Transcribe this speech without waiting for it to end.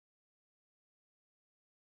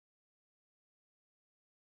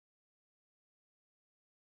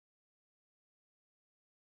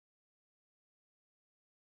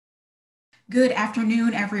Good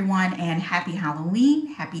afternoon, everyone, and happy Halloween,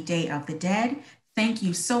 happy Day of the Dead. Thank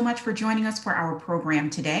you so much for joining us for our program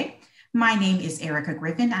today. My name is Erica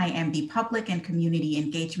Griffin. I am the Public and Community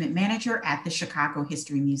Engagement Manager at the Chicago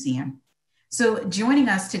History Museum. So joining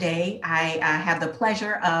us today, I have the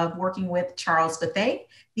pleasure of working with Charles Bethea,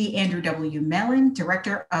 the Andrew W. Mellon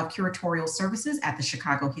Director of Curatorial Services at the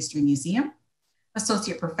Chicago History Museum,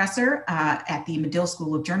 Associate Professor at the Medill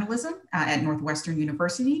School of Journalism at Northwestern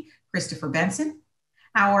University, Christopher Benson.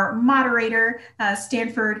 Our moderator,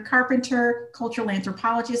 Stanford Carpenter, cultural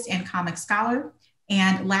anthropologist and comic scholar.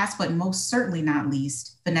 And last but most certainly not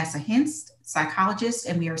least, Vanessa Hinst, psychologist.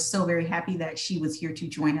 And we are so very happy that she was here to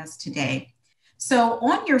join us today. So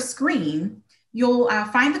on your screen, you'll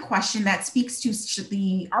find the question that speaks to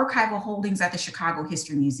the archival holdings at the Chicago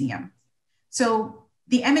History Museum. So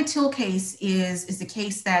the Emmett Till case is the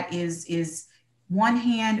case that is one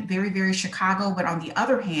hand, very, very Chicago, but on the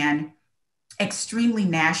other hand, extremely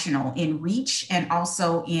national in reach and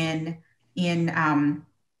also in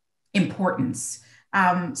importance.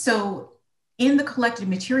 So in the collected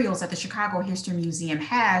materials that the Chicago History Museum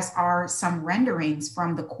has are some renderings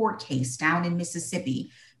from the court case down in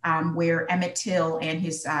Mississippi, where Emmett Till and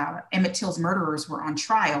Emmett Till's murderers were on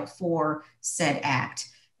trial for said act.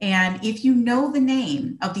 And if you know the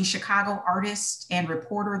name of the Chicago artist and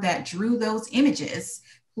reporter that drew those images,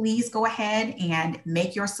 please go ahead and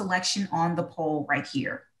make your selection on the poll right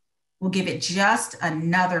here. We'll give it just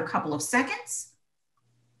another couple of seconds.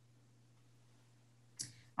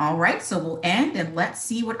 All right, so we'll end and let's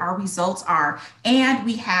see what our results are. And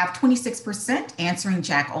we have 26% answering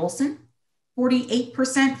Jack Olson,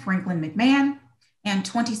 48% Franklin McMahon, and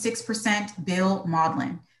 26% Bill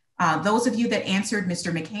Maudlin. Those of you that answered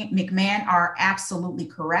Mr. McMahon are absolutely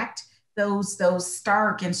correct. Those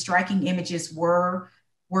stark and striking images were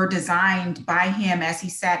designed by him as he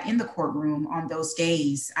sat in the courtroom on those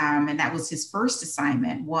days. And that was his first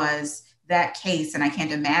assignment, was that case. And I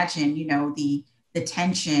can't imagine, the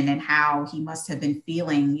tension and how he must have been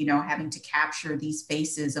feeling, having to capture these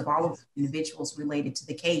faces of all of the individuals related to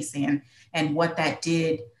the case and what that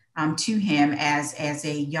did to him as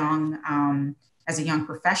a young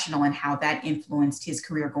professional and how that influenced his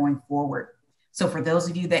career going forward. So for those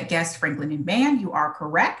of you that guessed Franklin McMahon, you are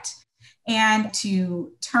correct. And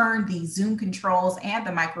to turn the Zoom controls and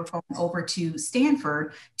the microphone over to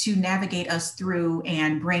Stanford to navigate us through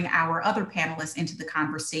and bring our other panelists into the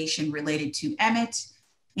conversation related to Emmett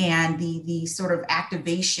and the sort of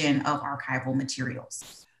activation of archival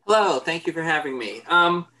materials. Hello, thank you for having me.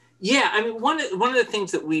 Yeah, I mean, one of the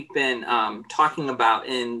things that we've been talking about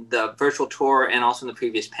in the virtual tour and also in the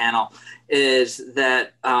previous panel is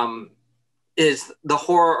that is the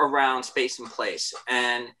horror around space and place,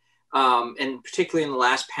 and particularly in the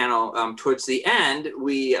last panel, towards the end,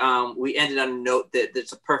 we ended on a note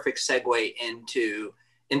that's a perfect segue into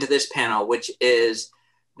this panel, which is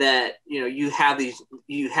that you have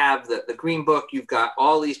the green book, you've got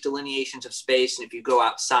all these delineations of space, and if you go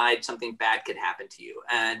outside, something bad could happen to you.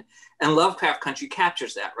 And Lovecraft Country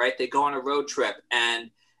captures that, right? They go on a road trip and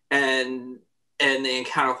they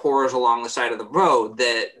encounter horrors along the side of the road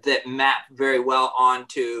that map very well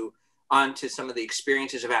onto some of the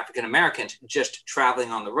experiences of African Americans just traveling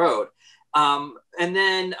on the road. And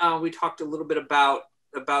then we talked a little bit about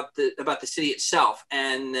the city itself,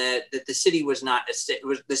 and that the city was not a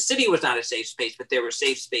safe space, but there were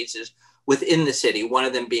safe spaces within the city, one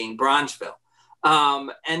of them being Bronzeville.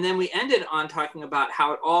 And then we ended on talking about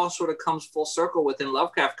how it all sort of comes full circle within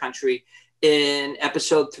Lovecraft Country in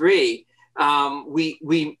episode 3.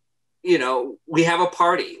 We have a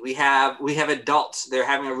party, we have adults, they're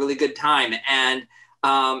having a really good time. And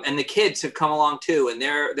the kids have come along too. And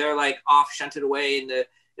they're like off shunted away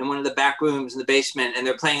in one of the back rooms in the basement, and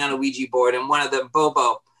they're playing on a Ouija board. And one of them,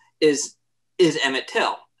 Bobo, is Emmett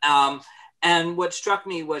Till. And what struck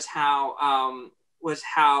me was how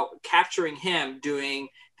capturing him doing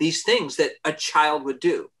these things that a child would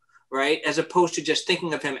do, right? As opposed to just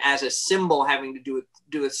thinking of him as a symbol having to do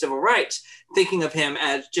with civil rights, thinking of him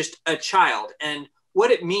as just a child, and what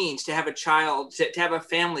it means to have a child, to have a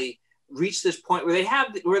family reach this point where they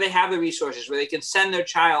have the resources, where they can send their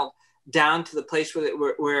child down to the place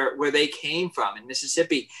where they came from in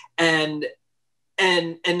Mississippi, and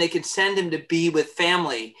they can send him to be with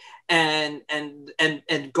family, and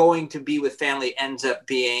going to be with family ends up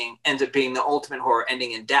being the ultimate horror,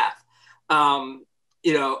 ending in death.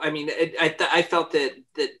 I mean, I felt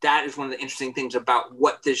that is one of the interesting things about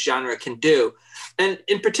what this genre can do, and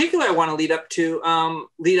in particular, I want to lead up to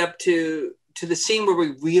the scene where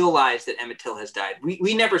we realize that Emmett Till has died.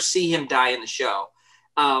 We never see him die in the show.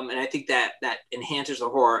 And I think that enhances the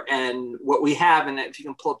horror. And what we have, and if you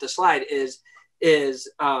can pull up the slide, is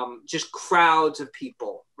just crowds of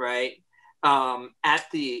people, right, at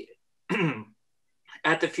the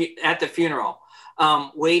at the funeral,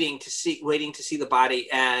 waiting to see the body,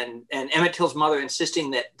 and Emmett Till's mother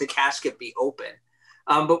insisting that the casket be open.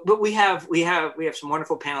 But we have some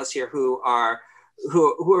wonderful panelists here who are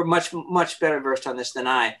much better versed on this than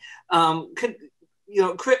I.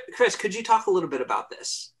 Chris, could you talk a little bit about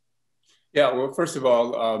this? Yeah, well, first of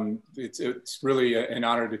all, it's really an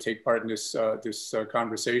honor to take part in this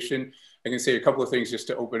conversation. I can say a couple of things just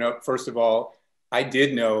to open up. First of all, I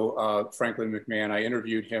did know Franklin McMahon. I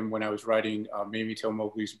interviewed him when I was writing Mamie Till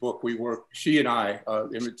Mobley's book. She and I,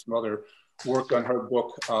 Emmett's mother, worked on her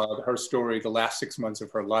book, her story, the last 6 months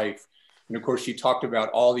of her life. And of course, she talked about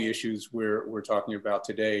all the issues we're talking about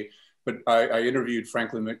today. But I interviewed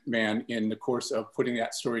Franklin McMahon in the course of putting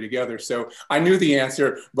that story together. So I knew the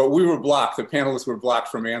answer, but we were blocked. The panelists were blocked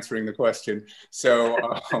from answering the question. So,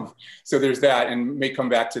 so there's that, and may come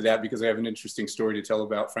back to that because I have an interesting story to tell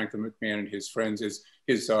about Franklin McMahon and his friends,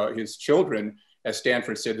 his children. As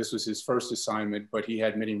Stanford said, this was his first assignment, but he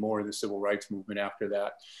had many more in the civil rights movement after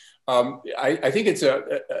that. I think it's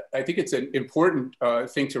an important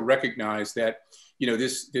thing to recognize that,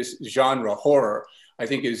 this genre, horror, I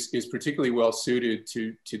think is particularly well suited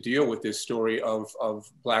to deal with this story of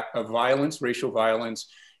violence, racial violence,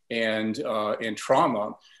 and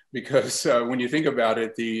trauma, because when you think about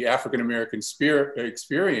it, the African-American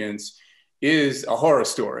experience is a horror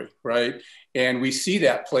story, right? And we see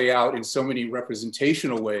that play out in so many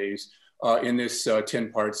representational ways in this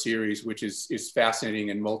 10-part series, which is fascinating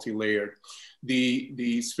and multi-layered.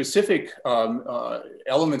 The specific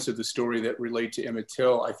elements of the story that relate to Emmett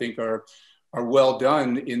Till, I think, are well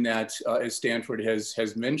done in that, as Stanford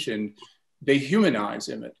has mentioned, they humanize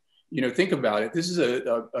Emmett. Think about it. This is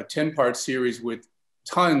a 10-part series with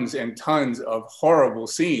tons and tons of horrible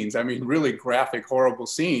scenes. I mean, really graphic, horrible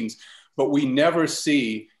scenes, but we never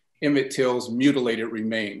see Emmett Till's mutilated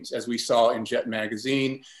remains, as we saw in Jet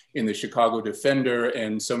Magazine, in the Chicago Defender,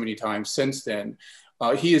 and so many times since then.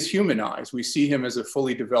 He is humanized. We see him as a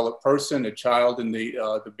fully developed person, a child in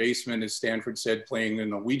the basement, as Stanford said, playing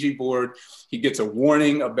in a Ouija board. He gets a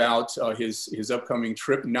warning about his upcoming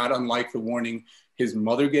trip, not unlike the warning his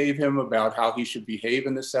mother gave him about how he should behave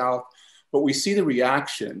in the South. But we see the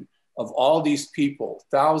reaction of all these people,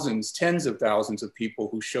 thousands, tens of thousands of people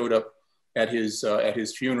who showed up at his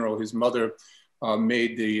funeral. His mother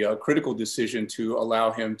made the critical decision to allow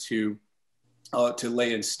him to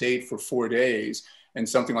lay in state for 4 days. And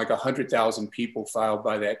something like 100,000 people filed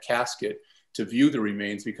by that casket to view the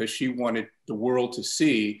remains because she wanted the world to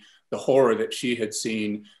see the horror that she had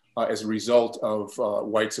seen as a result of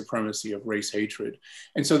white supremacy, of race hatred.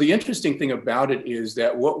 And so the interesting thing about it is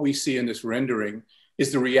that what we see in this rendering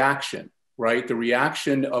is the reaction, right? The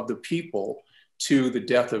reaction of the people to the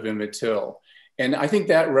death of Emmett Till. And I think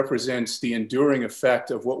that represents the enduring effect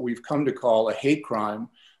of what we've come to call a hate crime,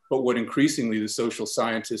 but what increasingly the social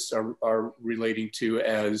scientists are relating to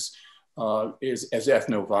as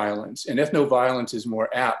ethno-violence. And ethno-violence is more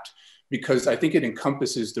apt because I think it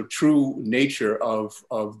encompasses the true nature of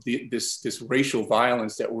this racial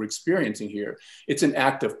violence that we're experiencing here. It's an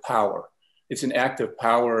act of power. It's an act of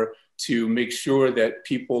power to make sure that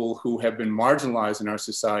people who have been marginalized in our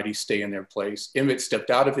society stay in their place. Emmett stepped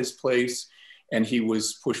out of his place and he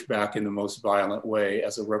was pushed back in the most violent way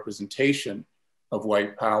as a representation of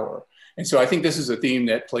white power. And so I think this is a theme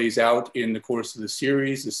that plays out in the course of the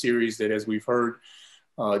series that, as we've heard,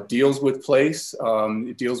 deals with place,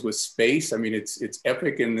 it deals with space. I mean, it's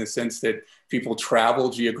epic in the sense that people travel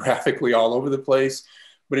geographically all over the place,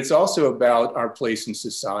 but it's also about our place in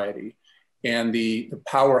society and the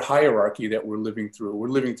power hierarchy that we're living through. We're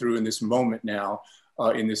living through in this moment now,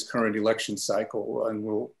 in this current election cycle, and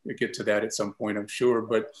we'll get to that at some point, I'm sure.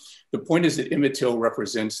 But the point is that Emmett Till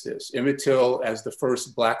represents this. Emmett Till, as the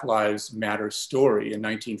first Black Lives Matter story in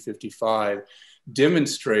 1955,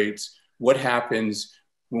 demonstrates what happens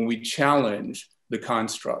when we challenge the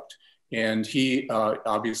construct. And he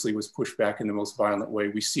obviously was pushed back in the most violent way.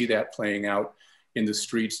 We see that playing out in the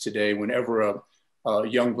streets today. Whenever a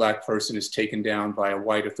young Black person is taken down by a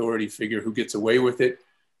white authority figure who gets away with it,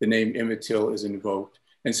 the name Emmett Till is invoked.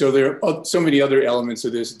 And so there are so many other elements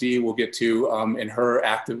of this. Dee will get to, and her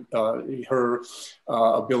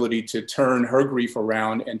ability to turn her grief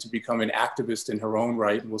around and to become an activist in her own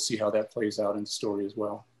right. And we'll see how that plays out in the story as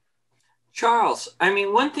well. Charles, I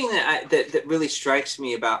mean, one thing that really strikes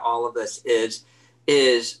me about all of this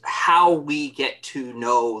is how we get to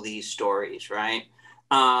know these stories, right?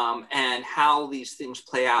 and how these things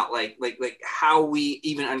play out, like how we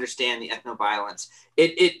even understand the ethnoviolence.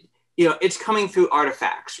 It's coming through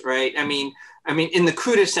artifacts, right? I mean, in the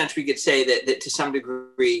crudest sense, we could say that to some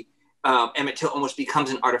degree, Emmett Till almost becomes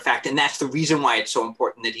an artifact, and that's the reason why it's so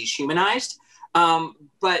important that he's humanized.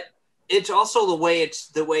 But it's also the way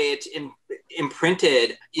it's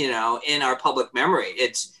imprinted, in our public memory.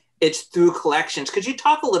 It's through collections. Could you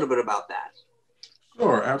talk a little bit about that?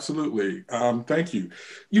 Sure, absolutely. Thank you.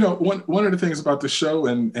 One of the things about the show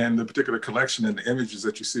and the particular collection and the images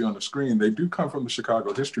that you see on the screen, they do come from the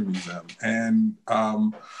Chicago History Museum. And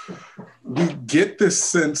we get this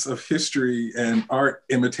sense of history and art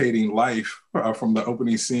imitating life from the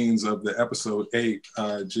opening scenes of the episode 8,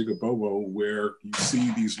 Jigabobo, where you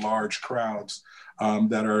see these large crowds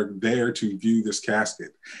that are there to view this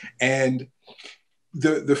casket. And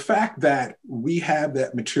the fact that we have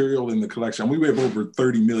that material in the collection, we have over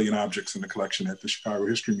 30 million objects in the collection at the Chicago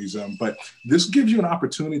History Museum, but this gives you an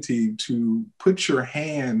opportunity to put your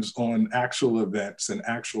hands on actual events and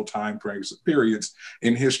actual time periods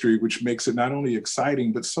in history, which makes it not only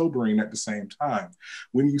exciting, but sobering at the same time.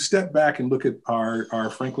 When you step back and look at our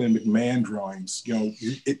Franklin McMahon drawings,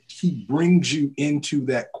 he brings you into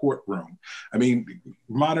that courtroom. I mean,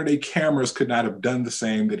 modern day cameras could not have done the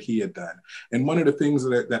same that he had done. And one of the things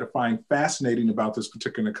that I find fascinating about this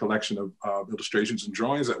particular collection of illustrations and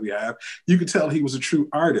drawings that we have, you could tell he was a true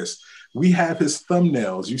artist. We have his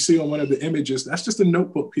thumbnails. You see on one of the images, that's just a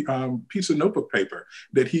notebook, piece of notebook paper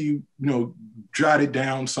that he, jotted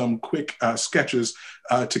down some quick sketches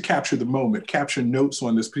to capture the moment, capture notes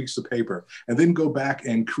on this piece of paper, and then go back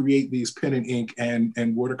and create these pen and ink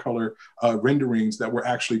and watercolor renderings that were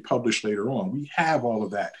actually published later on. We have all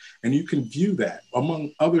of that, and you can view that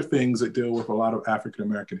among other things that deal with a lot of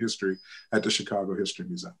African-American history at the Chicago History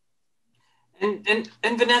Museum.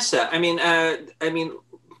 And Vanessa,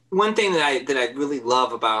 one thing that I really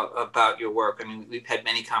love about your work, we've had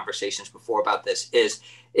many conversations before about this,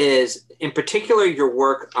 is in particular your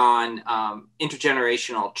work on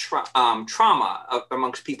intergenerational trauma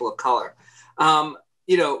amongst people of color.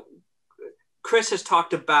 Chris has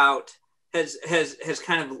talked about, has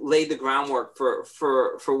kind of laid the groundwork for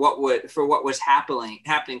what was happening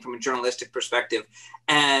from a journalistic perspective,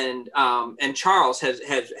 and Charles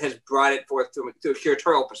has brought it forth through a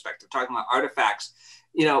curatorial perspective, talking about artifacts.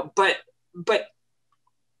 But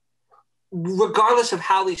regardless of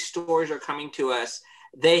how these stories are coming to us,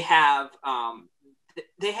 they have a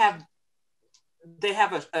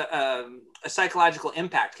psychological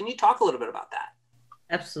impact. Can you talk a little bit about that?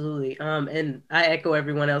 Absolutely. And I echo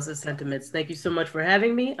everyone else's sentiments. Thank you so much for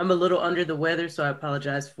having me. I'm a little under the weather, so I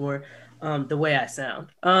apologize for the way I sound.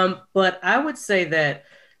 But I would say that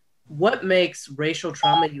what makes racial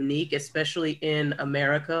trauma unique, especially in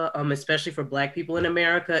America, especially for Black people in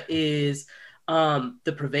America, is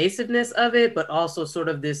the pervasiveness of it, but also sort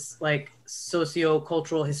of this like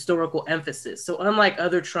socio-cultural historical emphasis. So unlike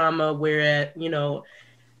other trauma where,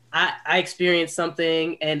 I experienced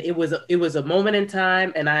something and it was a moment in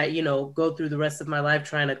time, and I, go through the rest of my life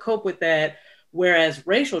trying to cope with that. Whereas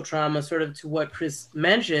racial trauma, sort of to what Chris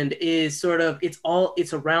mentioned, is sort of, it's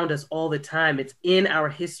around us all the time. It's in our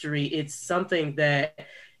history. It's something that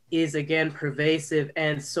is, again, pervasive.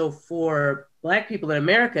 And so for Black people in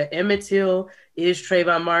America, Emmett Till is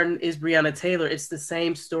Trayvon Martin, is Breonna Taylor. It's the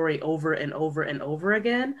same story over and over and over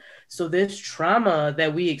again. So this trauma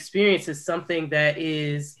that we experience is something that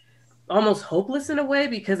is almost hopeless in a way,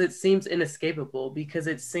 because it seems inescapable, because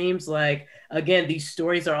it seems like, again, these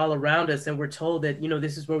stories are all around us and we're told that,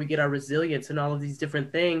 this is where we get our resilience and all of these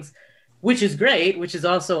different things, which is great, which is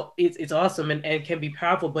also, it's awesome and can be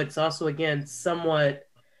powerful, but it's also, again, somewhat,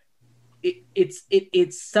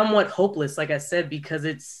 it's somewhat hopeless, like I said, because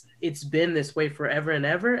it's been this way forever and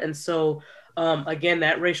ever. And so, again,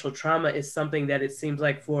 that racial trauma is something that it seems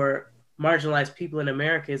like for marginalized people in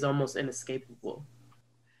America is almost inescapable.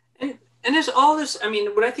 And there's all this,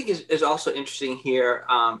 what I think is also interesting here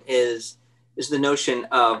is the notion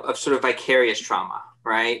of sort of vicarious trauma,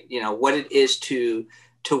 right? What it is to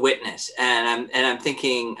witness. And I'm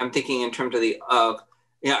thinking in terms of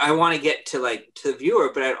I want to get to the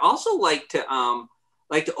viewer, but I'd also like to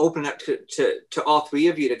open up to all three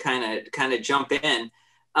of you to kind of jump in,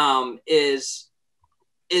 is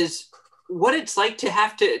what it's like to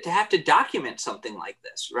have to document something like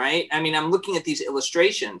this, right? I'm looking at these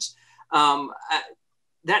illustrations.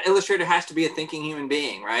 That illustrator has to be a thinking human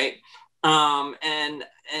being, right? And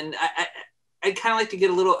I'd kind of like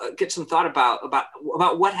to get some thought about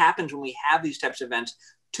what happens when we have these types of events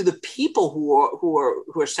to the people who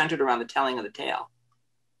are centered around the telling of the tale.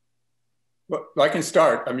 Well, I can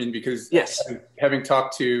start. I mean, because Yes. having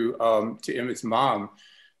talked to Emmett's mom,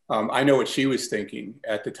 I know what she was thinking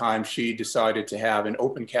at the time she decided to have an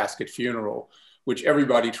open casket funeral, which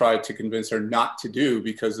everybody tried to convince her not to do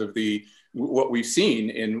because of what we've seen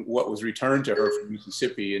in what was returned to her from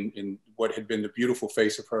Mississippi, in what had been the beautiful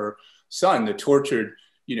face of her son, the tortured,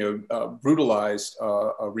 brutalized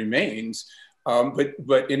remains.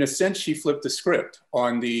 But in a sense, she flipped the script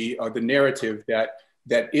on the narrative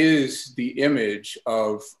that is the image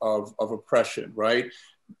of oppression, right?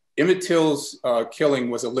 Emmett Till's killing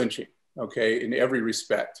was a lynching, okay, in every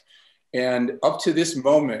respect. And up to this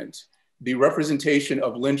moment, the representation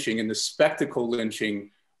of lynching and the spectacle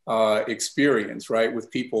lynching experience, right, with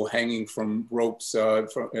people hanging from ropes,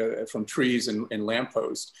 from trees and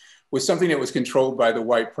lampposts, was something that was controlled by the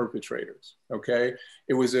white perpetrators, okay?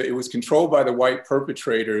 It was controlled by the white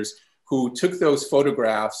perpetrators who took those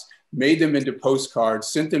photographs, made them into postcards,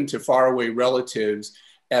 sent them to faraway relatives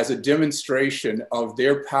as a demonstration of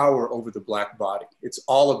their power over the Black body. It's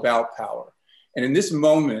all about power. And in this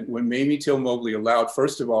moment, when Mamie Till Mobley allowed,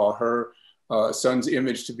 first of all, her son's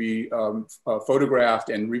image to be photographed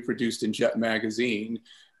and reproduced in Jet magazine,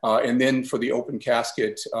 and then for the open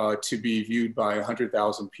casket to be viewed by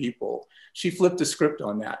 100,000 people, she flipped the script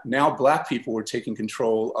on that. Now Black people were taking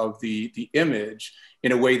control of the image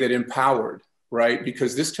in a way that empowered, right?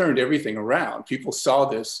 Because this turned everything around. People saw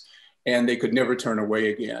this and they could never turn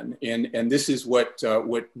away again. And this is what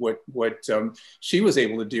she was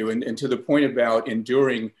able to do. And to the point about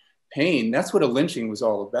enduring pain, that's what a lynching was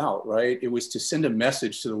all about, right? It was to send a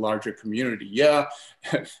message to the larger community. Yeah,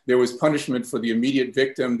 there was punishment for the immediate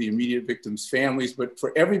victim, the immediate victim's families, but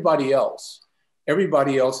for everybody else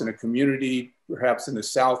in a community, perhaps in the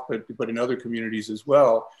South, but in other communities as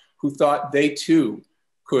well, who thought they too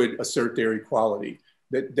could assert their equality,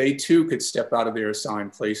 that they too could step out of their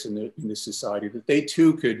assigned place in the society, that they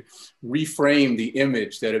too could reframe the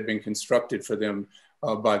image that had been constructed for them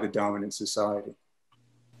by the dominant society.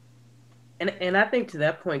 And I think to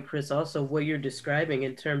that point, Chris, also what you're describing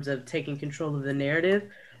in terms of taking control of the narrative,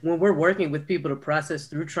 when we're working with people to process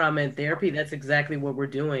through trauma and therapy, that's exactly what we're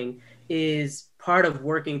doing. Is part of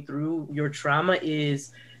working through your trauma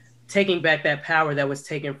is taking back that power that was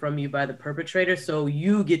taken from you by the perpetrator. So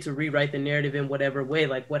you get to rewrite the narrative in whatever way.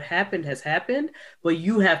 Like what happened has happened, but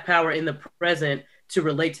you have power in the present to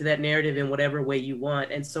relate to that narrative in whatever way you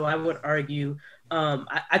want. And so I would argue,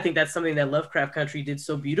 I think that's something that Lovecraft Country did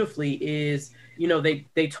so beautifully is,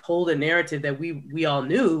 they told a narrative that we all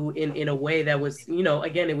knew in a way that was,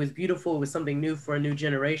 again, it was beautiful. It was something new for a new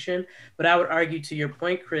generation. But I would argue to your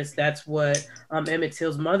point, Chris, that's what Emmett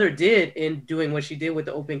Till's mother did in doing what she did with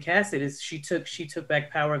the open casket is she took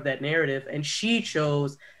back power of that narrative, and she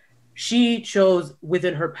chose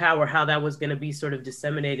within her power how that was going to be sort of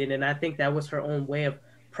disseminated. And I think that was her own way of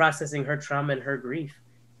processing her trauma and her grief.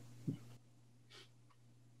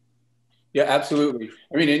 Yeah, absolutely.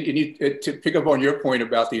 I mean, to pick up on your point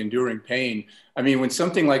about the enduring pain, I mean, when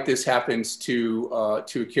something like this happens to a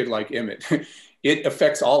kid like Emmett, it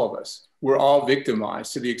affects all of us. We're all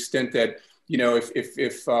victimized to the extent that,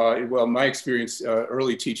 well, my experience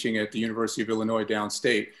early teaching at the University of Illinois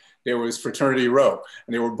downstate, there was Fraternity Row,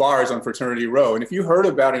 and there were bars on Fraternity Row. And if you heard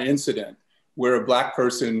about an incident where a Black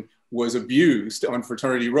person was abused on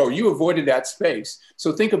Fraternity Row, you avoided that space.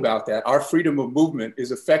 So think about that. Our freedom of movement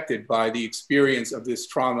is affected by the experience of this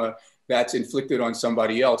trauma that's inflicted on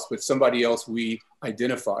somebody else, but somebody else we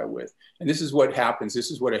identify with. And this is what happens.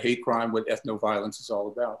 This is what a hate crime with ethno-violence is all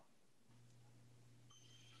about.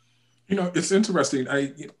 It's interesting.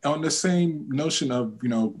 On the same notion of,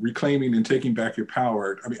 reclaiming and taking back your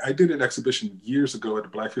power. I mean, I did an exhibition years ago at the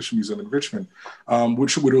Black History Museum in Richmond,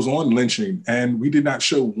 which was on lynching. And we did not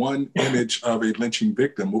show one image of a lynching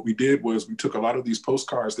victim. What we did was we took a lot of these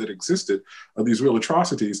postcards that existed of these real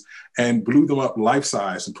atrocities and blew them up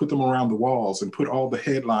life-size and put them around the walls and put all the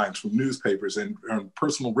headlines from newspapers and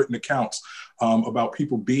personal written accounts about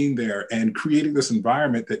people being there and creating this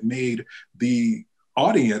environment that made the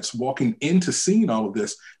audience walking into seeing all of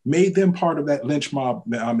this made them part of that lynch mob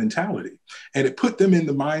mentality. And it put them in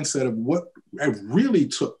the mindset of what really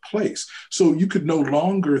took place. So you could no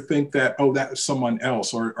longer think that, oh, that was someone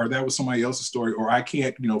else, or that was somebody else's story, or I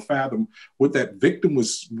can't, fathom what that victim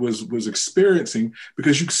was experiencing,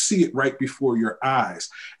 because you see it right before your eyes.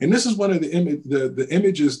 And this is one of the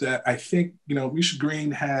images that I think, Misha Green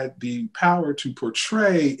had the power to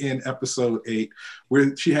portray in episode 8,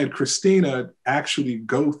 where she had Christina actually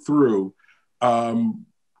go through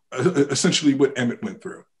essentially what Emmett went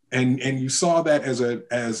through. And you saw that as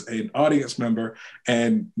an audience member,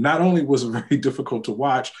 and not only was it very difficult to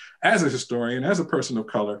watch as a historian, as a person of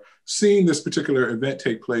color, seeing this particular event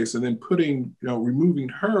take place, and then removing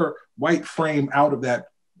her white frame out of that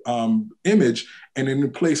image and then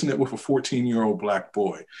replacing it with a 14-year-old Black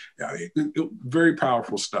boy. Very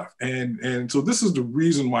powerful stuff. And so this is the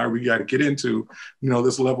reason why we got to get into,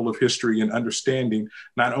 this level of history and understanding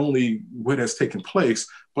not only what has taken place,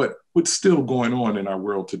 but what's still going on in our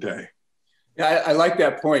world today. Yeah, I like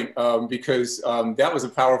that point because that was a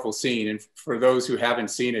powerful scene. And for those who haven't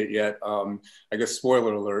seen it yet, I guess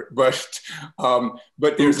spoiler alert, but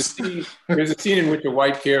there's a scene in which a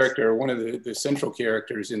white character, one of the central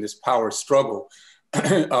characters in this power struggle,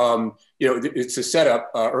 it's a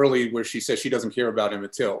setup early where she says she doesn't care about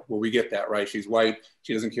Emmett Till. Well, we get that, right? She's white.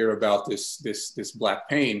 She doesn't care about this Black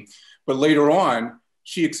pain. But later on,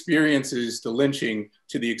 she experiences the lynching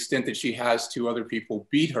to the extent that she has two other people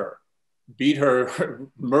beat her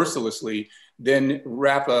mercilessly, then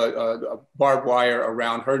wrap a barbed wire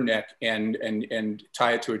around her neck and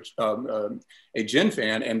tie it to a gin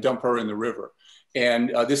fan and dump her in the river. And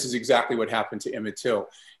this is exactly what happened to Emmett Till.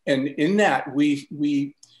 And in that,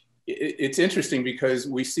 it's interesting because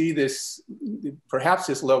we see perhaps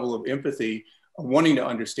this level of empathy, wanting to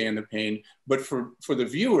understand the pain, but for the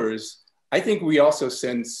viewers, I think we also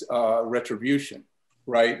sense retribution.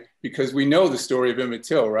 Right? Because we know the story of Emmett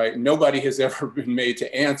Till, right? Nobody has ever been made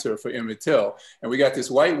to answer for Emmett Till. And we got this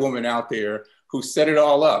white woman out there who set it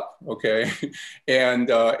all up, okay? and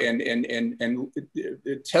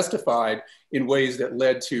testified in ways that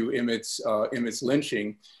led to Emmett's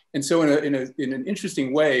lynching. And so in an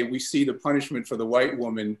interesting way, we see the punishment for the white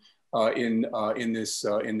woman in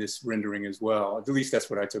this rendering as well. At least that's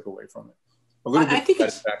what I took away from it. I think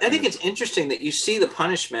it's interesting that you see the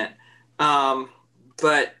punishment,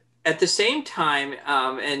 but at the same time,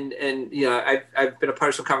 I've been a part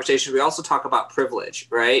of some conversations. We also talk about privilege,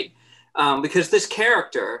 right? Because this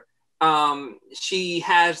character, she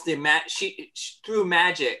has through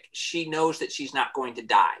magic, she knows that she's not going to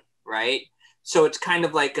die, right? So it's kind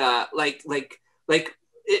of like and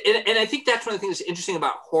I think that's one of the things that's interesting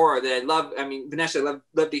about horror that I love. I mean, Vanessa, I'd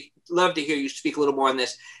love to hear you speak a little more on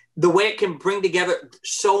this. The way it can bring together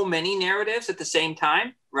so many narratives at the same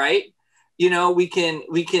time, right? We can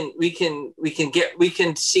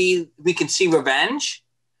see revenge,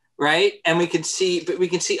 right? And we can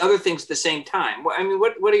see other things at the same time. I mean,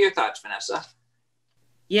 what are your thoughts, Vanessa?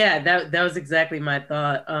 Yeah, that was exactly my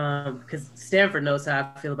thought. Because Stanford knows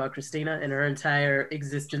how I feel about Christina and her entire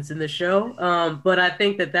existence in the show. But I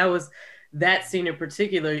think that was that scene in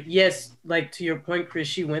particular. Yes, like to your point, Chris,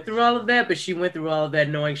 she went through all of that, but she went through all of that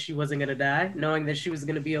knowing she wasn't going to die, knowing that she was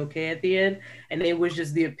going to be okay at the end. And it was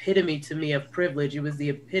just the epitome to me of privilege. It was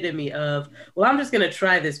the epitome of, well, I'm just going to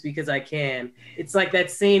try this because I can. It's like that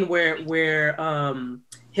scene where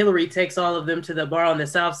Hillary takes all of them to the bar on the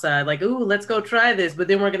South Side, like, ooh, let's go try this, but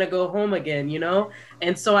then we're going to go home again,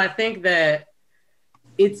 And so I think that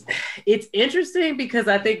it's interesting because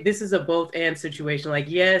I think this is a both and situation. Like,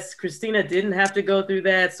 yes, Christina didn't have to go through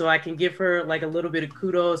that, so I can give her like a little bit of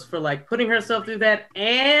kudos for like putting herself through that,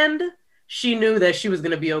 and she knew that she was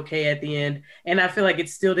going to be okay at the end. And I feel like it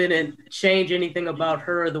still didn't change anything about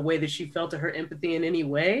her, the way that she felt, to her empathy in any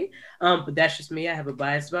way. But that's just me. I have a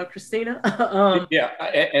bias about Christina.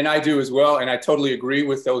 And I do as well. And I totally agree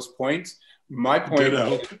with those points. My point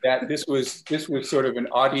is that this was sort of an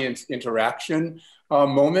audience interaction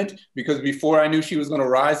moment, because before I knew she was going to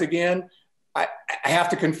rise again, I have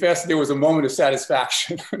to confess there was a moment of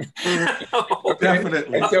satisfaction.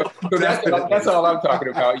 Definitely. So that's all I'm talking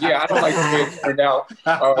about. Yeah, I don't like the way it turned out,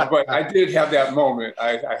 but I did have that moment.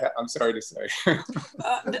 I'm sorry to say.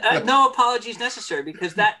 No apologies necessary,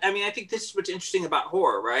 because I think this is what's interesting about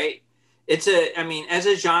horror, right? As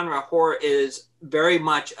a genre, horror is very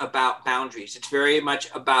much about boundaries. It's very much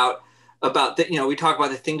about we talk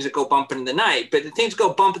about the things that go bump in the night, but the things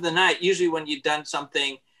go bump in the night usually when you've done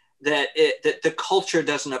something that the culture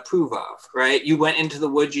doesn't approve of, right? You went into the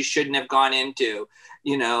woods you shouldn't have gone into.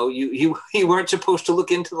 You weren't supposed to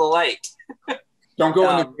look into the light. Don't go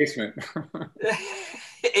in the basement.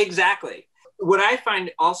 Exactly. What I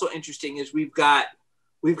find also interesting is we've got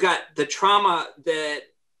the trauma that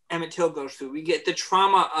Emmett Till goes through. We get the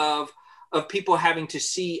trauma of people having to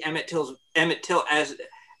see Emmett Till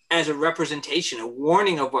as a representation, a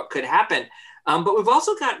warning of what could happen. But we've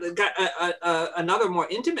also got another more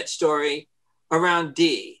intimate story around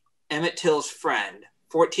Dee, Emmett Till's friend,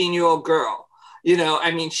 14-year-old girl.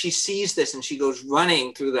 She sees this and she goes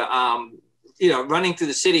running through the running through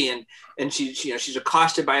the city, and she's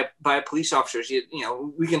accosted by police officers.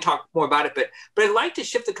 We can talk more about it, but I'd like to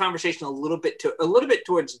shift the conversation a little bit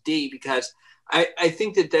towards Dee, because I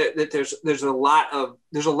think that there's a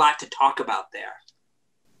lot to talk about there.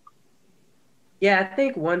 Yeah, I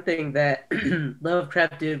think one thing that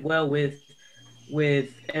Lovecraft did well with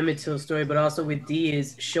Emmett Till's story, but also with Dee,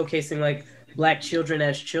 is showcasing like Black children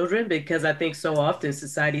as children, because I think so often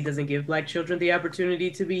society doesn't give Black children the opportunity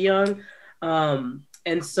to be young.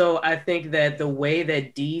 And so I think that the way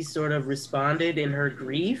that Dee sort of responded in her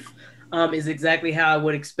grief is exactly how I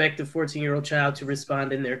would expect a 14-year-old child to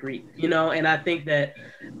respond in their grief, And I think that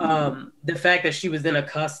the fact that she was then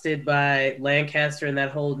accosted by Lancaster and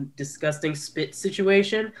that whole disgusting spit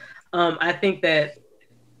situation, I think that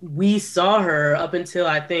we saw her up until,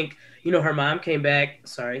 I think, her mom came back.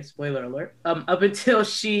 Sorry, spoiler alert. Up until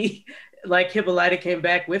she, like, Hippolyta came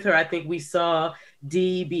back with her, I think we saw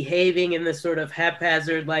Dee behaving in this sort of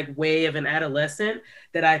haphazard, like, way of an adolescent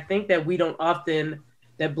that I think that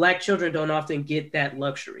that Black children don't often get that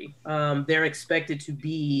luxury. They're expected to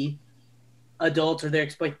be adults, or they're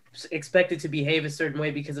expected to behave a certain way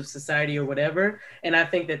because of society or whatever. And I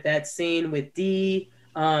think that scene with Dee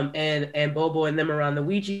and Bobo and them around the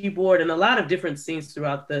Ouija board, and a lot of different scenes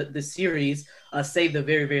throughout the series, save the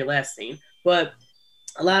very, very last scene. But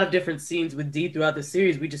a lot of different scenes with Dee throughout the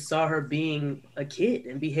series, we just saw her being a kid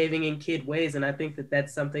and behaving in kid ways. And I think that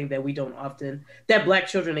that's something that that Black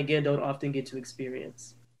children, again, don't often get to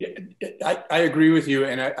experience. Yeah, I agree with you.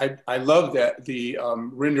 And I love that the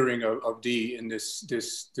rendering of Dee in this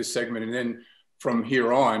segment. And then from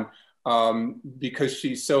here on, because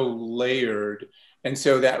she's so layered. And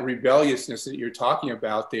so that rebelliousness that you're talking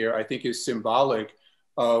about there, I think, is symbolic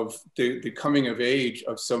of the coming of age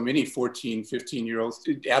of so many 14, 15-year-olds,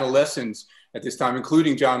 adolescents at this time,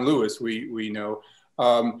 including John Lewis, we know,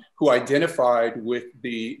 who identified with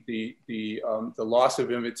the loss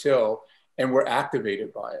of Emmett Till and were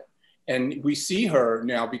activated by it. And we see her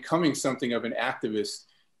now becoming something of an activist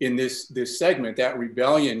in this segment. That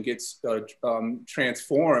rebellion gets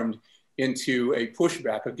transformed into a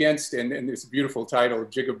pushback against, and this beautiful title,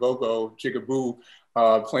 Jigabobo, Jigaboo,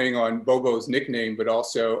 playing on Bobo's nickname, but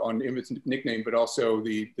also on Emmett's nickname, but also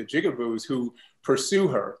the Jigaboos who pursue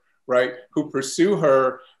her, right? Who pursue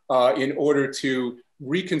her in order to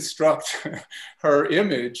reconstruct her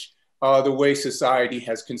image the way society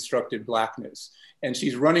has constructed Blackness. And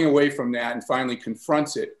she's running away from that and finally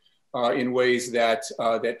confronts it in ways that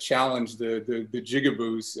challenge the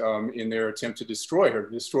Jigaboos in their attempt to destroy her.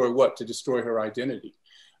 Destroy what? To destroy her identity.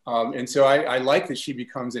 And so I like that she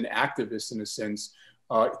becomes an activist in a sense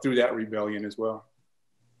through that rebellion as well.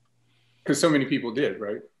 Because so many people did,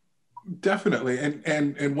 right? Definitely.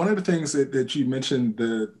 And one of the things that you mentioned,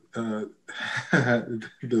 the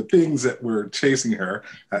things that were chasing her,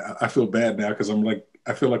 I feel bad now because I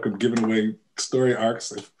feel like I'm giving away story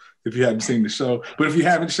arcs if you haven't seen the show. But if you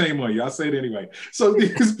haven't, shame on you. I'll say it anyway. So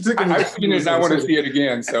these particular I've seen it, I want to see it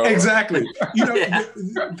again. So exactly.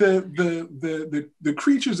 The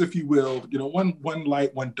creatures, if you will, one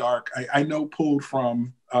light, one dark, I know pulled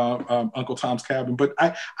from Uncle Tom's Cabin, but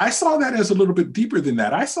I saw that as a little bit deeper than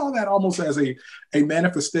that. I saw that almost as a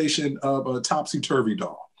manifestation of a topsy-turvy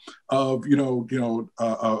doll. Of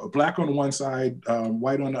black on one side,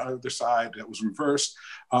 white on the other side, that was reversed.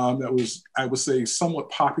 That was, I would say, somewhat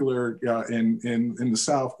popular in the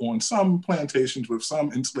South on some plantations with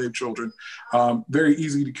some enslaved children. Very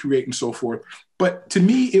easy to create and so forth. But to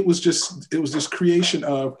me, it was this creation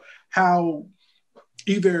of how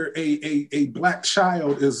either a Black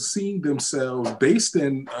child is seeing themselves based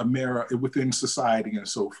in a mirror within society and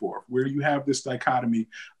so forth, where you have this dichotomy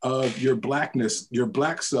of your Blackness, your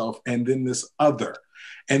Black self, and then this other.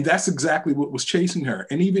 And that's exactly what was chasing her.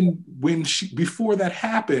 And even when before that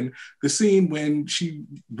happened, the scene when she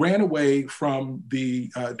ran away from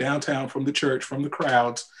the downtown, from the church, from the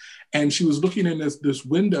crowds, and she was looking in this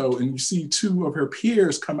window, and you see two of her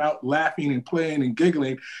peers come out laughing and playing and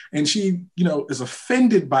giggling. And she, is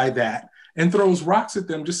offended by that and throws rocks at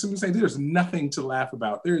them, just simply saying, there's nothing to laugh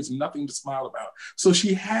about. There is nothing to smile about. So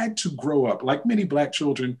she had to grow up, like many Black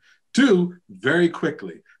children do, very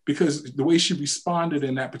quickly, because the way she responded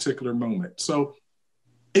in that particular moment. So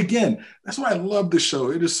again, that's why I love the show.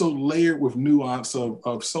 It is so layered with nuance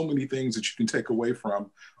of so many things that you can take away from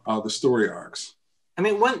the story arcs. I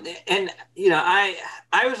mean, I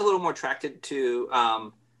was a little more attracted to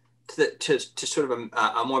sort of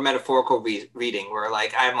a more metaphorical reading, where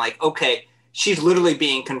I'm like, okay, she's literally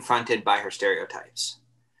being confronted by her stereotypes,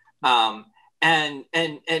 and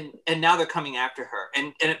now they're coming after her.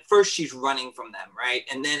 And at first she's running from them, right?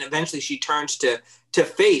 And then eventually she turns to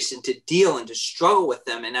face and to deal and to struggle with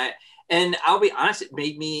them. And I'll be honest,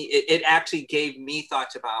 it actually gave me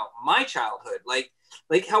thoughts about my childhood. Like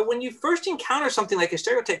how when you first encounter something like a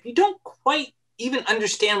stereotype, you don't quite even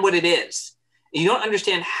understand what it is. You don't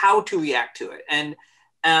understand how to react to it. And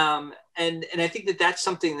I think that's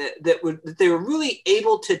something that they were really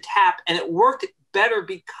able to tap, and it worked better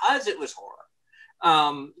because it was horror.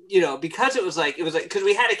 Because it was like because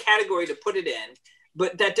we had a category to put it in,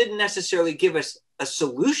 but that didn't necessarily give us a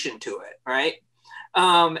solution to it, right?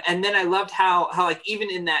 And then I loved how like even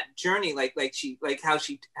in that journey, how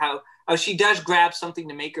she does grab something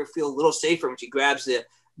to make her feel a little safer when she grabs the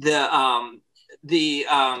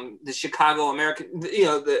Chicago American,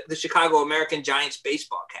 the Chicago American Giants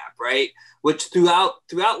baseball cap, right? Which throughout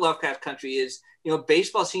Lovecraft Country is,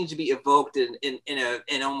 baseball seems to be evoked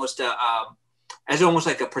in almost as almost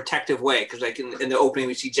like a protective way, because like in the opening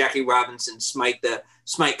we see Jackie Robinson smite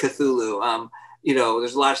Cthulhu.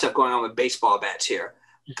 There's a lot of stuff going on with baseball bats here,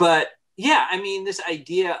 but yeah, I mean, this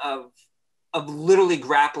idea of literally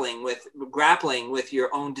grappling with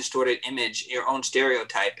your own distorted image, your own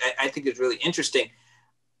stereotype, I think is really interesting.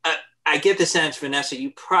 I get the sense, Vanessa,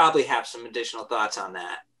 you probably have some additional thoughts on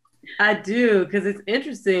that. I do, because it's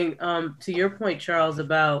interesting, to your point, Charles,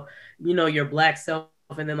 about, your Black self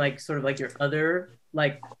and then like sort of like your other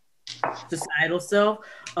like societal self.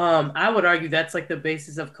 I would argue that's like the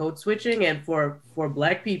basis of code switching. And for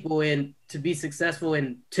Black people to be successful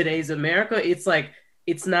in today's America, it's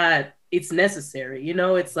necessary.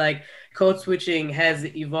 It's like code switching has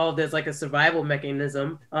evolved as like a survival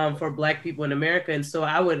mechanism for Black people in America. And so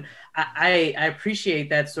I appreciate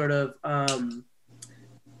that sort of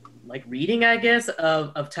like reading, I guess,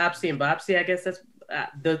 of Topsy and Bopsy. I guess that's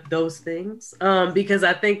those things, because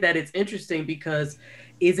I think that it's interesting, because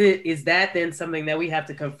is that then something that we have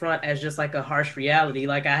to confront as just like a harsh reality?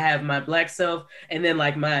 Like I have my Black self and then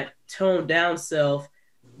like my toned down self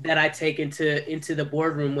that I take into the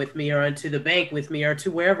boardroom with me, or into the bank with me, or to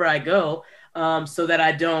wherever I go, so that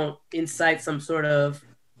I don't incite some sort of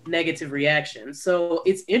negative reaction. So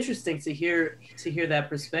it's interesting to hear that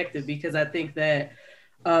perspective, because I think that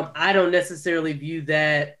I don't necessarily view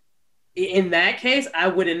that. In that case, I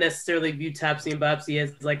wouldn't necessarily view Topsy and Bopsy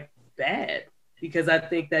as like bad, because I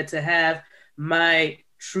think that to have my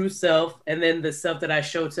true self and then the self that I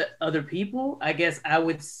show to other people, I guess I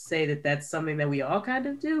would say that that's something that we all kind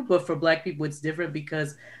of do. But for Black people, it's different,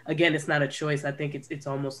 because again, it's not a choice. I think it's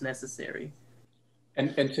almost necessary.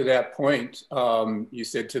 And to that point, you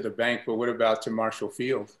said to the bank, but what about to Marshall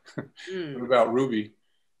Field? What about Ruby?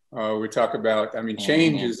 We talk about, I mean,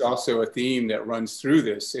 change is also a theme that runs through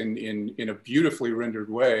this in a beautifully rendered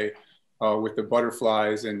way, with the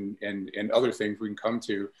butterflies and other things we can come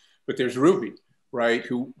to. But there's Ruby, right?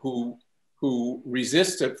 Who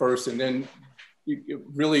resists at first, and then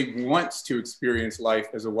really wants to experience life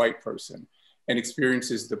as a white person, and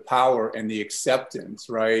experiences the power and the acceptance,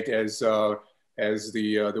 right? As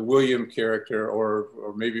the William character,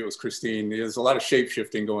 or maybe it was Christine. There's a lot of shape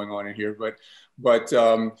shifting going on in here, but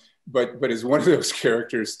as one of those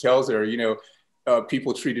characters tells her,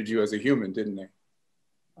 people treated you as a human, didn't they?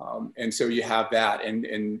 And so you have that, and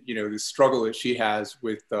the struggle that she has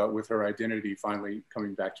with her identity finally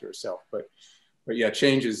coming back to herself. But yeah,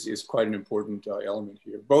 change is quite an important element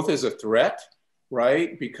here, both as a threat,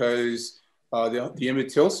 right? Because the Emmett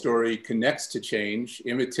Till story connects to change.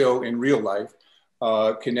 Emmett Till in real life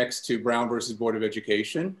connects to Brown versus Board of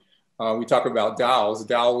Education. We talk about dowels.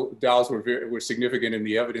 Dowels were significant in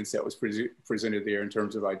the evidence that was presented there in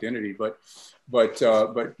terms of identity. But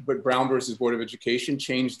Brown versus Board of Education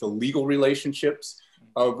changed the legal relationships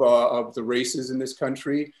of the races in this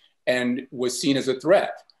country, and was seen as a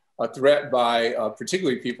threat by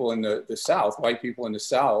particularly people in the South, white people in the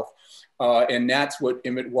South, and that's what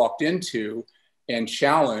Emmett walked into and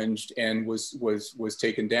challenged, and was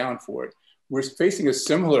taken down for it. We're facing a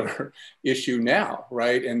similar issue now,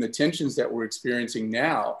 right? And the tensions that we're experiencing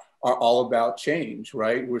now are all about change,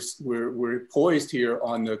 right? We're poised here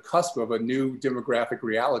on the cusp of a new demographic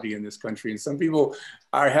reality in this country. And some people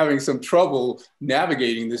are having some trouble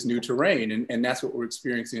navigating this new terrain. And that's what we're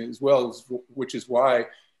experiencing as well, which is why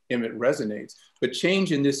Emmett resonates. But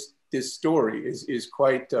change in this story is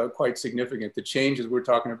quite significant. The changes we're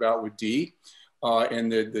talking about with Dee,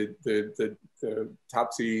 and the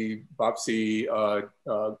Topsy Bopsy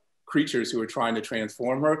creatures who are trying to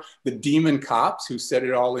transform her, the demon cops who set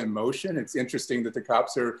it all in motion. It's interesting that the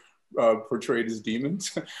cops are portrayed as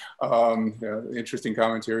demons. Interesting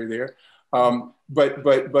commentary there.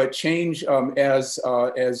 But change, as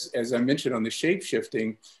I mentioned on the shape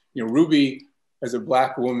shifting, Ruby as a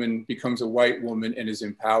Black woman becomes a white woman and is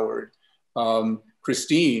empowered.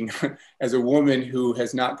 Christine, as a woman who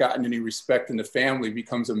has not gotten any respect in the family,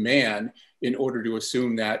 becomes a man in order to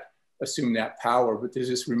assume that power. But there's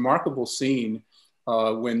this remarkable scene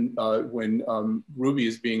when Ruby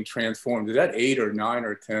is being transformed. Is that 8 or 9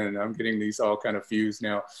 or 10? I'm getting these all kind of fused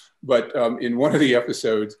now. But in one of the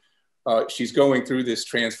episodes, she's going through this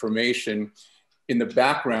transformation. In the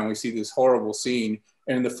background, we see this horrible scene.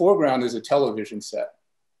 And in the foreground, there's a television set.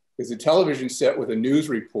 There's a television set with a news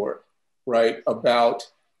report, right, about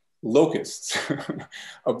locusts,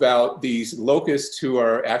 about these locusts who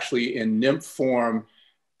are actually in nymph form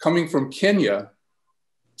coming from Kenya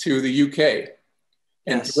to the UK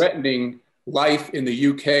and threatening life in the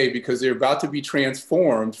UK because they're about to be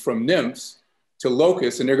transformed from nymphs to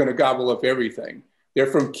locusts, and they're going to gobble up everything. They're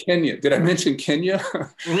from Kenya. Did I mention Kenya?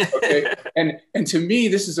 Okay. And to me,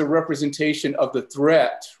 this is a representation of the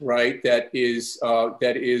threat, right? That is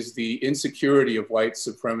the insecurity of white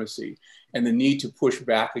supremacy and the need to push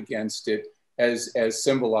back against it, as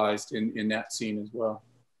symbolized in that scene as well.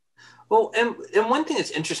 Well, and one thing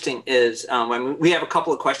that's interesting is we have a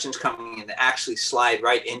couple of questions coming in that actually slide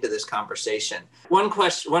right into this conversation. One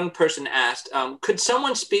person asked, could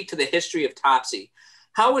someone speak to the history of Topsy?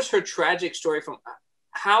 How was her tragic story from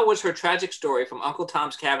Uncle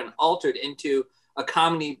Tom's Cabin altered into a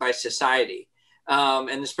comedy by society?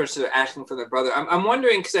 And this person is asking for their brother. I'm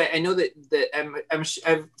wondering, because I know that if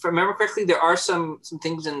I remember correctly, there are some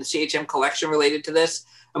things in the CHM collection related to this.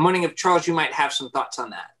 I'm wondering if, Charles, you might have some thoughts on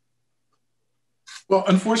that. Well,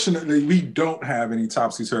 unfortunately, we don't have any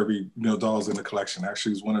topsy-turvy dolls in the collection.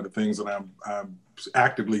 Actually, it's one of the things that I'm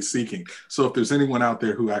actively seeking. So if there's anyone out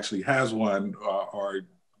there who actually has one or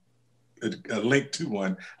a link to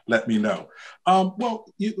one, let me know. Well,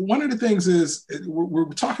 one of the things is we're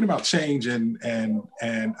talking about change and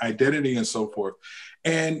identity and so forth.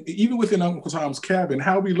 And even within Uncle Tom's Cabin,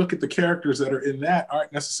 how we look at the characters that are in that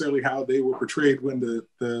aren't necessarily how they were portrayed when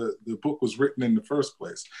the book was written in the first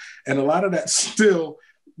place. And a lot of that still,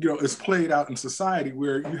 is played out in society,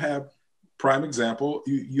 where you have, prime example,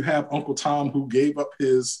 you have Uncle Tom who gave up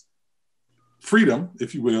his freedom,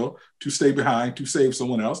 if you will, to stay behind, to save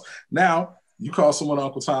someone else. Now, you call someone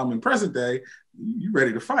Uncle Tom in present day, you're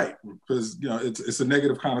ready to fight because it's a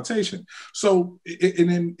negative connotation. So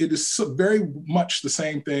it is very much the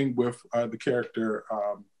same thing with the character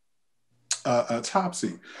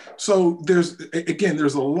Topsy. So there's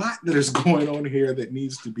a lot that is going on here that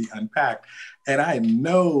needs to be unpacked, and I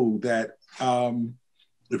know that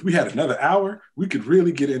if we had another hour, we could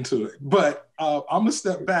really get into it. But I'm gonna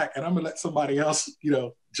step back and I'm gonna let somebody else,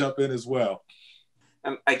 jump in as well.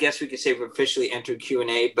 I guess we could say we've officially entered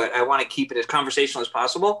Q&A, but I want to keep it as conversational as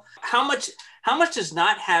possible. How much does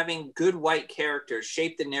not having good white characters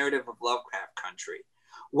shape the narrative of Lovecraft Country?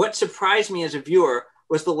 What surprised me as a viewer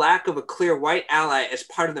was the lack of a clear white ally as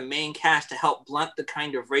part of the main cast to help blunt the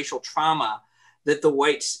kind of racial trauma that the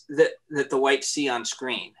whites see on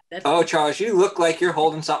screen. Oh, Charles, you look like you're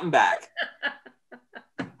holding something back.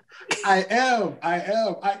 I am.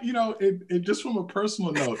 Just from a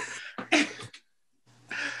personal note,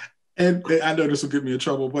 and I know this will get me in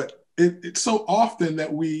trouble, but it's so often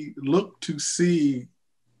that we look to see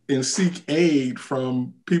and seek aid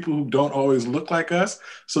from people who don't always look like us,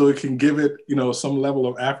 so it can give it, some level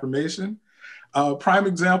of affirmation. Prime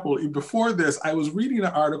example, before this, I was reading an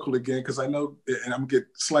article again, because I know, and I'm getting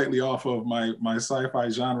slightly off of my sci-fi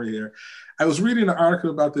genre here. I was reading an article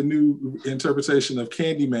about the new interpretation of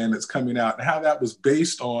Candyman that's coming out, and how that was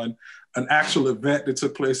based on an actual event that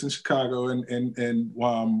took place in Chicago and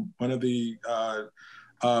one of the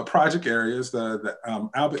project areas, the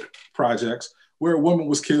Albert projects, where a woman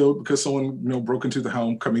was killed because someone broke into the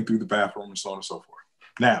home coming through the bathroom and so on and so forth.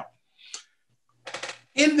 Now,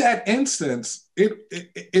 in that instance,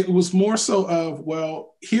 it was more so of,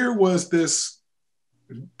 well, here was this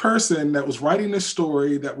person that was writing this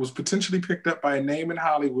story that was potentially picked up by a name in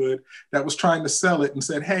Hollywood that was trying to sell it and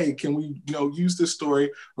said, hey, can we use this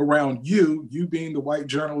story around you being the white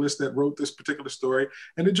journalist that wrote this particular story?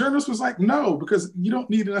 And the journalist was like, no, because you don't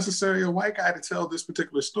need necessarily a white guy to tell this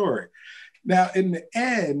particular story. Now, in the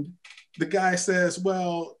end, the guy says,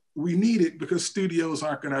 well, we need it because studios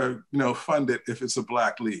aren't going to fund it if it's a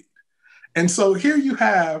Black lead. And so here you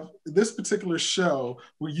have this particular show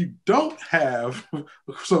where you don't have a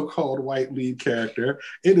so-called white lead character.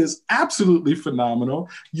 It is absolutely phenomenal.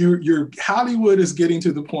 Your Hollywood is getting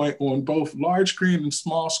to the point on both large screen and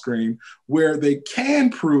small screen where they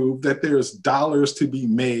can prove that there's dollars to be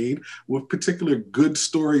made with particular good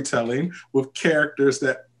storytelling, with characters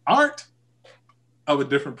that aren't of a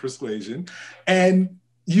different persuasion. And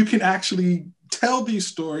you can actually tell these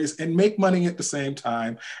stories and make money at the same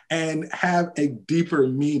time and have a deeper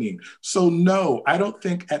meaning. So no, I don't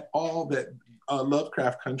think at all that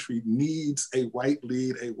Lovecraft Country needs a white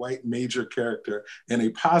lead, a white major character in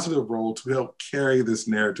a positive role to help carry this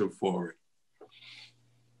narrative forward.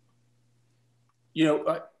 You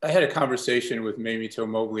know, I had a conversation with Mamie Till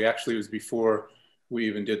Mobley. Actually, it was before we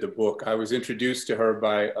even did the book. I was introduced to her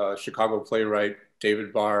by Chicago playwright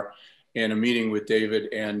David Barr in a meeting with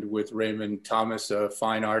David and with Raymond Thomas, a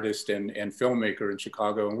fine artist and filmmaker in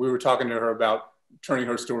Chicago. And we were talking to her about turning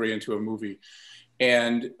her story into a movie.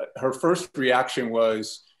 And her first reaction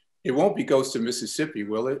was, "It won't be Ghost of Mississippi,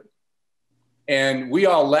 will it?" And we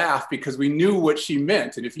all laughed because we knew what she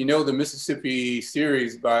meant. And if you know the Mississippi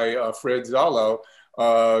series by Fred Zollo,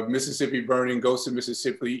 Mississippi Burning, Ghost of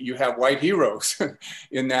Mississippi, you have white heroes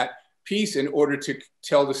in that piece in order to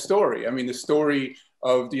tell the story. I mean, the story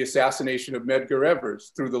of the assassination of Medgar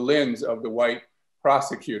Evers through the lens of the white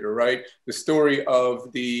prosecutor, right? The story of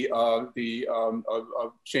of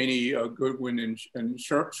Cheney, Goodwin, and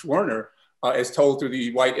Schwerner as told through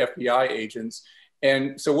the white FBI agents.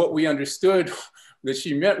 And so what we understood that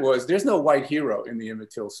she meant was, there's no white hero in the Emmett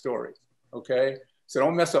Till story, okay? So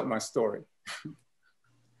don't mess up my story.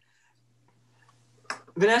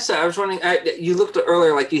 Vanessa, I was wondering, you looked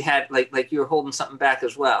earlier like you had, like you were holding something back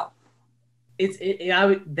as well.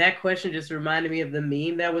 That question just reminded me of the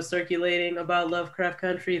meme that was circulating about Lovecraft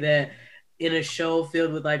Country, that in a show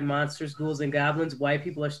filled with like monsters, ghouls, and goblins, white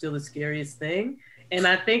people are still the scariest thing. And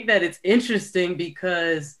I think that it's interesting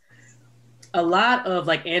because a lot of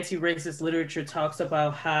like anti-racist literature talks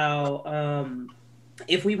about how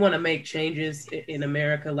if we want to make changes in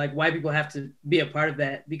America, like white people have to be a part of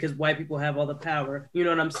that because white people have all the power. You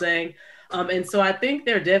know what I'm saying? And so I think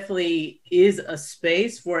there definitely is a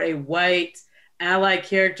space for a white allied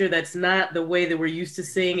character that's not the way that we're used to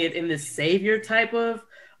seeing it in this savior type of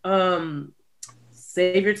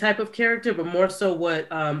character, but more so what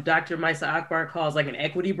Dr. Maisa Akbar calls like an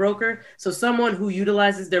equity broker. So someone who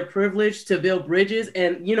utilizes their privilege to build bridges,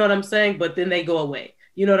 and you know what I'm saying, but then they go away.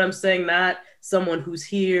 You know what I'm saying? Not someone who's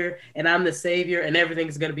here and I'm the savior and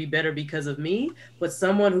everything's going to be better because of me, but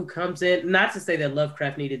someone who comes in, not to say that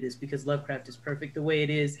Lovecraft needed this because Lovecraft is perfect the way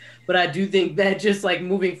it is, but I do think that just like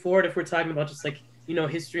moving forward, if we're talking about just like, you know,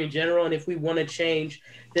 history in general, and if we want to change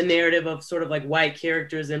the narrative of sort of like white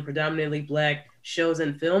characters and predominantly Black shows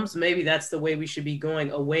and films, maybe that's the way we should be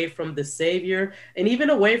going, away from the savior and even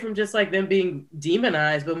away from just like them being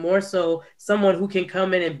demonized, but more so someone who can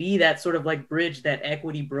come in and be that sort of like bridge, that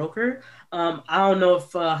equity broker. I don't know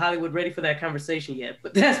if Hollywood ready for that conversation yet,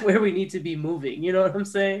 but that's where we need to be moving. You know what I'm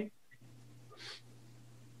saying?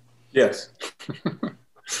 Yes.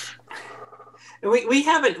 We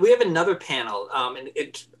have another panel, and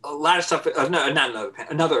it's a lot of stuff. No, not another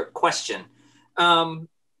panel, another question. And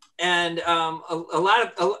a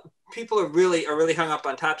lot of people are really hung up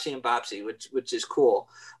on Topsy and Bopsy, which is cool.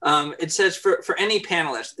 It says for any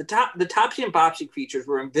panelist, the Topsy and Bopsy creatures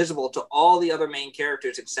were invisible to all the other main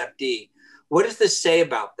characters except Dee. What does this say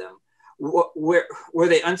about them? Were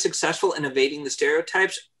they unsuccessful in evading the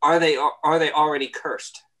stereotypes? Are they already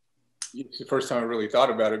cursed? It's the first time I really thought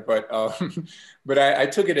about it, but I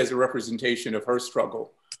took it as a representation of her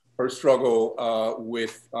struggle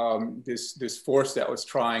with this force that was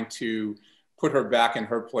trying to put her back in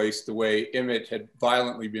her place the way Emmett had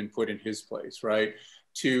violently been put in his place, right?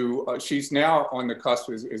 She's now on the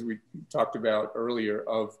cusp, as we talked about earlier,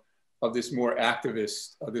 of this more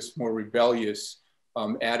activist, this more rebellious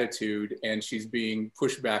attitude, and she's being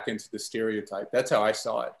pushed back into the stereotype. That's how I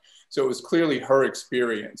saw it. So it was clearly her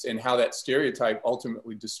experience and how that stereotype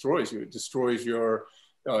ultimately destroys you. It destroys your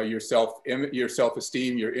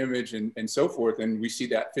self-esteem, your image, and so forth. And we see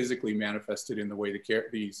that physically manifested in the way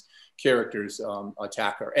these characters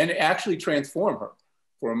attack her and actually transform her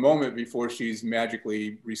for a moment before she's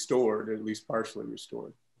magically restored, at least partially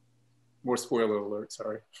restored. More spoiler alert,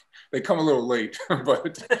 sorry. They come a little late,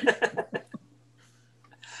 but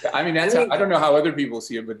I mean, I don't know how other people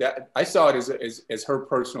see it, but I saw it as her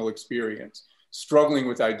personal experience, struggling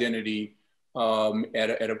with identity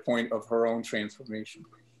at a point of her own transformation.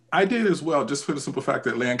 I did as well, just for the simple fact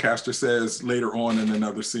that Lancaster says later on in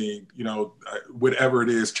another scene, you know, whatever it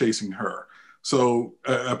is chasing her. So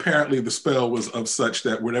apparently the spell was of such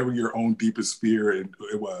that whatever your own deepest fear it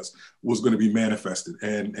was going to be manifested.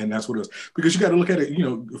 And that's what it was. Because you got to look at it, you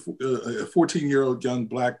know, a 14-year-old young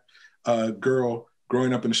Black girl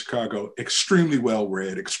growing up in Chicago, extremely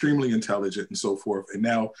well-read, extremely intelligent and so forth. And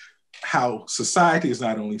now how society is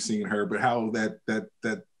not only seeing her, but how that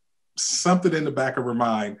something in the back of her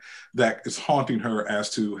mind that is haunting her as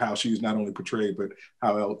to how she's not only portrayed, but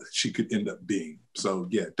how else she could end up being. So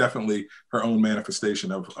yeah, definitely her own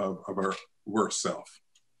manifestation of her worst self.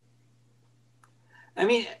 I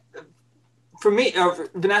mean, for me,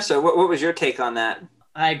 Vanessa, what was your take on that?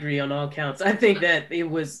 I agree on all counts. I think that it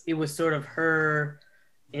was sort of her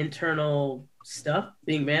internal stuff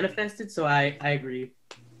being manifested. So I agree.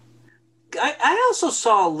 I also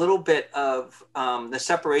saw a little bit of the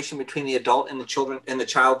separation between the adult and the children and the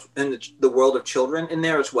child and the world of children in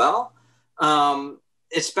there as well,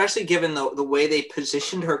 especially given the way they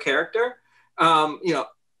positioned her character. You know,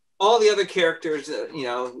 all the other characters, you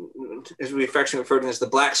know, as we affectionately refer to them as the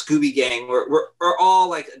Black Scooby Gang, are all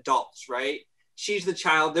like adults, right? She's the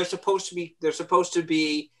child. They're supposed to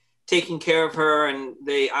be taking care of her, and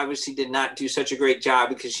they obviously did not do such a great job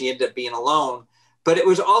because she ended up being alone. But it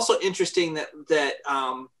was also interesting that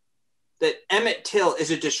Emmett Till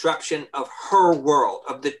is a disruption of her world,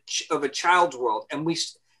 of a child's world, and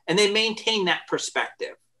they maintain that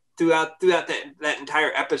perspective throughout that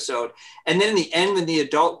entire episode. And then in the end, when the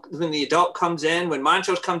adult comes in, when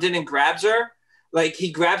Montrose comes in and grabs her, like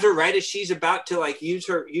he grabs her right as she's about to like use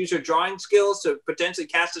her drawing skills to potentially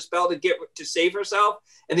cast a spell to save herself,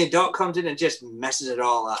 and the adult comes in and just messes it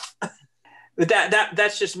all up. But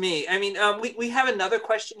that's just me. I mean, we have another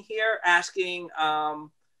question here asking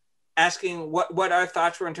what our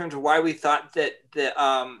thoughts were in terms of why we thought that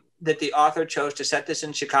the author chose to set this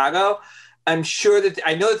in Chicago. I'm sure that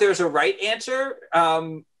I know that there's a right answer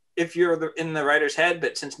if you're in the writer's head,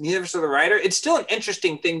 but since neither of us are the writer, it's still an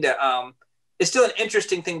interesting thing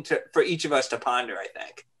for each of us to ponder. I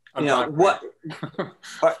think. You know what?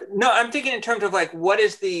 No, I'm thinking in terms of like what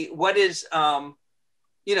is you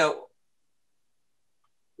know.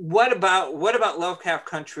 What about Lovecraft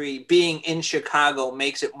Country being in Chicago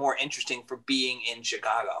makes it more interesting for being in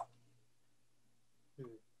Chicago?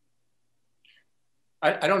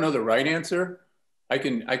 I don't know the right answer. I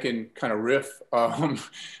can kind of riff.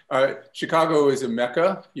 Chicago is a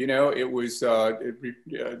mecca. You know, it was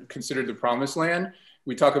considered the promised land.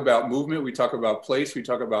 We talk about movement, we talk about place, we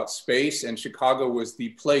talk about space, and Chicago was the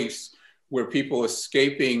place where people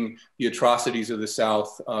escaping the atrocities of the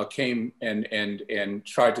South came and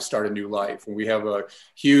tried to start a new life. And we have a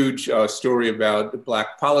huge story about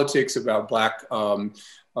Black politics, about Black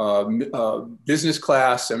business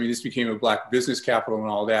class. I mean, this became a Black business capital and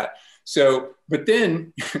all that. So, but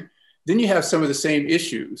then you have some of the same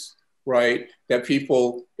issues, right, that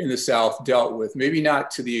people in the South dealt with. Maybe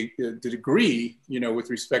not to the degree, you know, with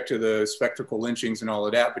respect to the spectacle lynchings and all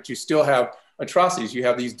of that, but you still have atrocities. You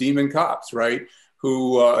have these demon cops, right,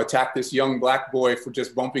 who attack this young Black boy for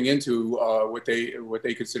just bumping into what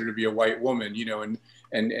they consider to be a white woman, you know,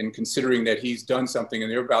 and considering that he's done something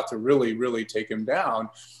and they're about to really, really take him down.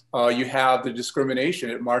 You have the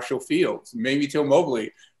discrimination at Marshall Fields. Mamie Till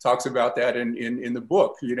Mobley talks about that in the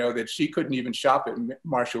book, you know, that she couldn't even shop at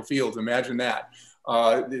Marshall Fields. Imagine that.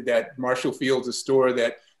 That Marshall Fields, a store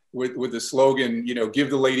that with the slogan, you know,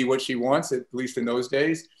 give the lady what she wants, at least in those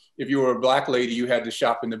days. If you were a Black lady, you had to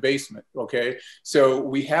shop in the basement, okay? So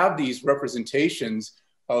we have these representations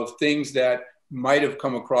of things that might have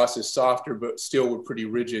come across as softer, but still were pretty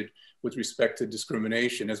rigid with respect to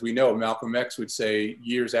discrimination. As we know, Malcolm X would say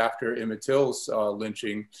years after Emmett Till's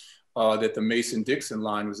lynching, that the Mason-Dixon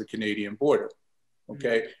line was the Canadian border,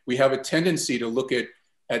 okay? We have a tendency to look at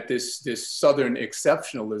this Southern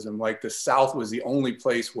exceptionalism, like the South was the only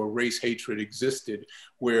place where race hatred existed,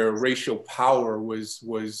 where racial power was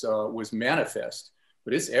manifest,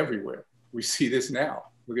 but it's everywhere. We see this now.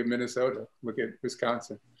 Look at Minnesota, look at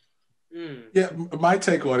Wisconsin. Yeah, my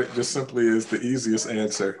take on it just simply is the easiest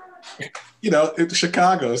answer. You know,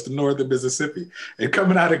 Chicago is the northern Mississippi, and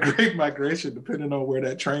coming out of Great Migration, depending on where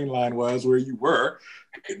that train line was, where you were,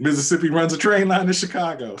 Mississippi runs a train line to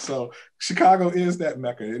Chicago. So Chicago is that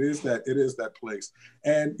mecca. It is that place.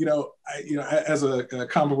 And you know, as a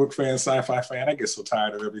comic book fan, sci-fi fan, I get so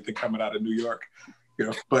tired of everything coming out of New York. You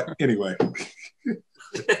know, but anyway,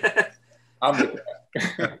 I'm with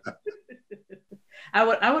that.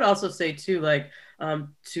 I would also say too, like,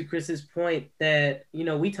 to Chris's point that, you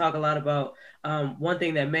know, we talk a lot about one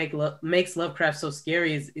thing that makes Lovecraft so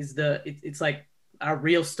scary is it's like our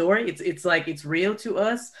real story. It's like it's real to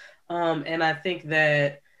us, and I think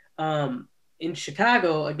that in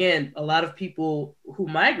Chicago, again, a lot of people who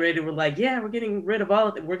migrated were like, yeah, we're getting rid of all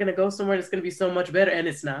of it. We're going to go somewhere that's going to be so much better. And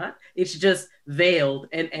it's not. It's just veiled.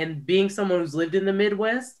 And being someone who's lived in the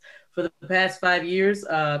Midwest for the past 5 years,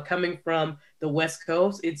 coming from the West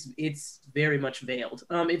Coast, it's very much veiled.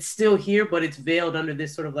 It's still here, but it's veiled under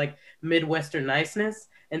this sort of like Midwestern niceness.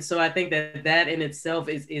 And so I think that in itself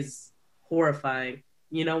is horrifying,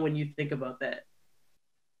 you know, when you think about that.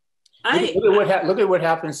 Look at what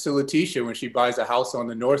happens to Letitia when she buys a house on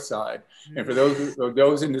the north side. And for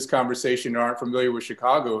those in this conversation who aren't familiar with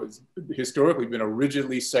Chicago, it's historically been a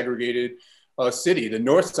rigidly segregated city. The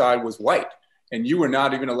north side was white, and you were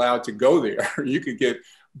not even allowed to go there. You could get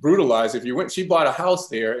brutalized if you went. She bought a house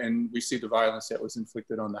there, and we see the violence that was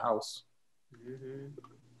inflicted on the house. Mm-hmm.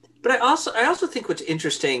 But I also think what's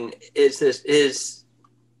interesting is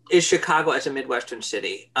Chicago as a Midwestern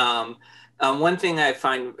city. One thing I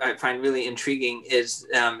find really intriguing is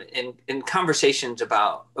in conversations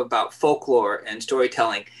about folklore and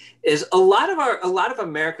storytelling is a lot of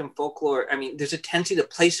American folklore. I mean, there's a tendency to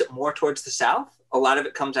place it more towards the South. A lot of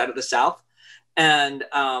it comes out of the South, and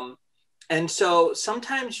so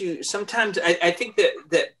sometimes I think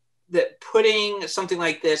that putting something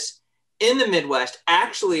like this in the Midwest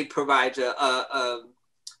actually provides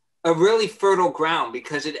a really fertile ground,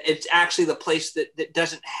 because it's actually the place that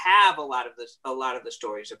doesn't have a lot of the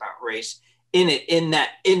stories about race in it, in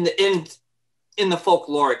the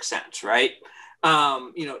folkloric sense, right?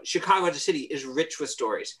 You know, Chicago as a city is rich with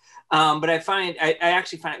stories, but I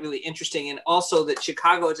actually find it really interesting, and also that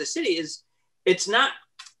Chicago as a city it's not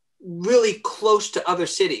really close to other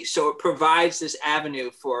cities, so it provides this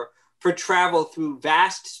avenue for travel through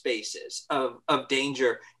vast spaces of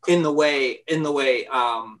danger in the way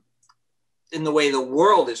the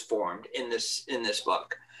world is formed in this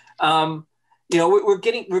book. You know, we're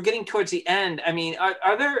getting towards the end. I mean,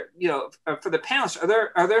 are there, you know, for the panelists,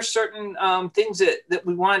 are there certain things that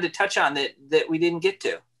we wanted to touch on that we didn't get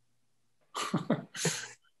to?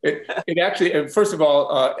 It actually, first of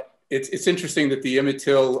all, it's interesting that the Emmett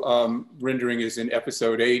Till rendering is in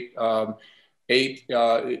episode 8. 8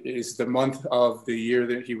 is the month of the year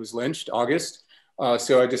that he was lynched, August.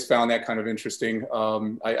 So I just found that kind of interesting.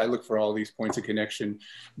 I look for all these points of connection,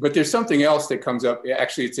 but there's something else that comes up.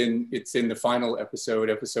 Actually, it's in the final episode,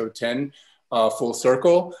 episode 10, Full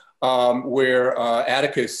Circle, where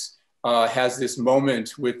Atticus has this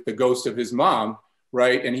moment with the ghost of his mom,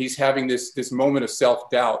 right? And he's having this moment of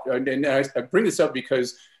self-doubt. And I bring this up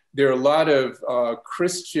because there are a lot of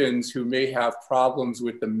Christians who may have problems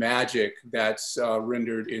with the magic that's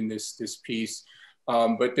rendered in this piece.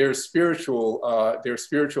 But there's spiritual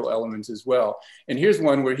elements as well. And here's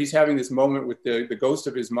one where he's having this moment with the ghost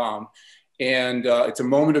of his mom. And it's a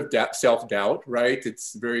moment of self-doubt, right?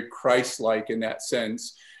 It's very Christ-like in that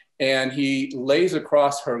sense. And he lays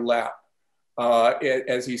across her lap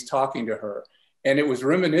as he's talking to her. And it was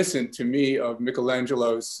reminiscent to me of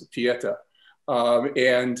Michelangelo's Pieta.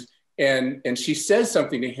 And she says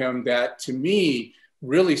something to him that, to me,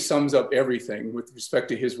 really sums up everything with respect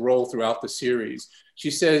to his role throughout the series. She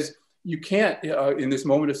says, you can't, in this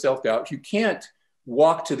moment of self-doubt, you can't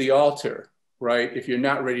walk to the altar, right, if you're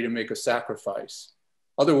not ready to make a sacrifice.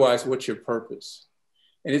 Otherwise, what's your purpose?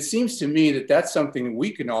 And it seems to me that that's something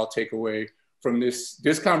we can all take away from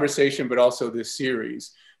this conversation, but also this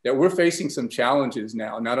series, that we're facing some challenges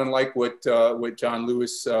now, not unlike what John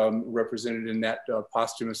Lewis represented in that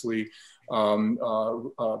posthumously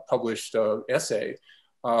published essay.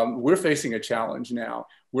 We're facing a challenge now.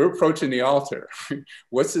 We're approaching the altar.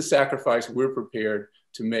 What's the sacrifice we're prepared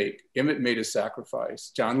to make? Emmett made a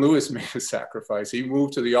sacrifice. John Lewis made a sacrifice. He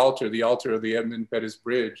moved to the altar of the Edmund Pettus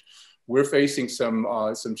Bridge. We're facing some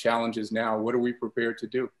challenges now. What are we prepared to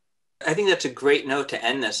do? I think that's a great note to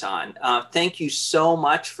end this on. Thank you so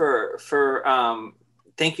much for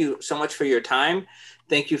your time.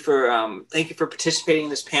 Thank you for participating in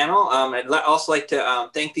this panel. I'd also like to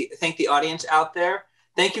thank the audience out there.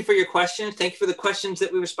 Thank you for your questions. Thank you for the questions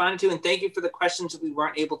that we responded to, and thank you for the questions that we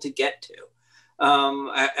weren't able to get to.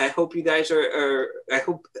 I hope you guys are. I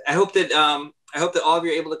hope that all of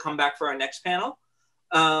you are able to come back for our next panel.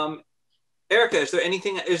 Erica, is there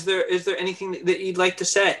anything that you'd like to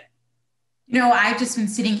say? You know, I've just been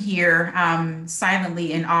sitting here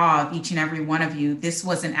silently in awe of each and every one of you. This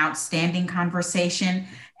was an outstanding conversation.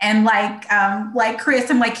 And like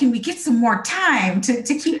Chris, I'm like, can we get some more time to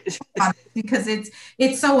keep on, because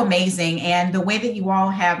it's so amazing. And the way that you all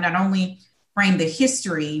have not only framed the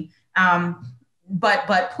history,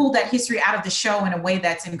 but pulled that history out of the show in a way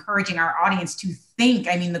that's encouraging our audience to think.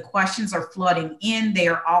 I mean, the questions are flooding in. They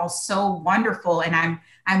are all so wonderful. And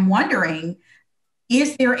I'm wondering,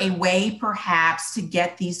 is there a way perhaps to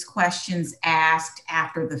get these questions asked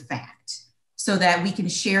after the fact so that we can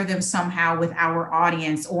share them somehow with our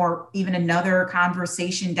audience, or even another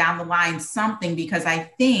conversation down the line, something? Because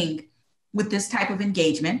I think with this type of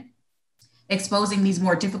engagement, exposing these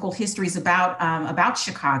more difficult histories about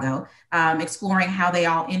Chicago, exploring how they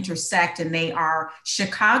all intersect, and they are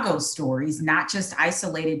Chicago stories, not just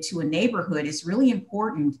isolated to a neighborhood, is really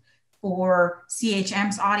important for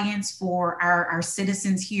CHM's audience, for our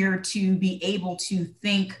citizens here, to be able to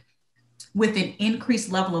think with an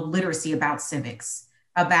increased level of literacy about civics,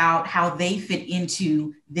 about how they fit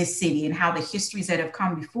into this city and how the histories that have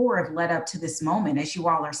come before have led up to this moment, as you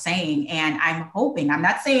all are saying. And I'm hoping, I'm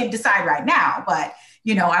not saying decide right now, but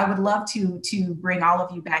I would love to bring all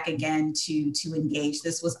of you back again to engage.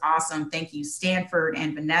 This was awesome. Thank you, Stanford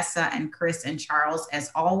and Vanessa and Chris and Charles,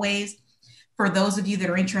 as always. For those of you that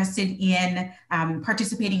are interested in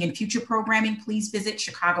participating in future programming, please visit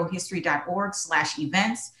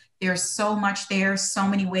chicagohistory.org/events. There's so much there, so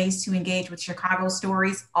many ways to engage with Chicago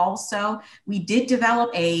stories. Also, we did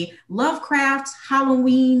develop a Lovecraft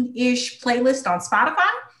Halloween-ish playlist on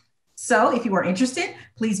Spotify. So if you are interested,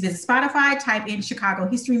 please visit Spotify, type in Chicago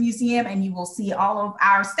History Museum, and you will see all of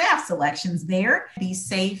our staff selections there. Be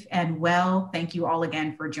safe and well. Thank you all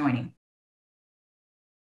again for joining.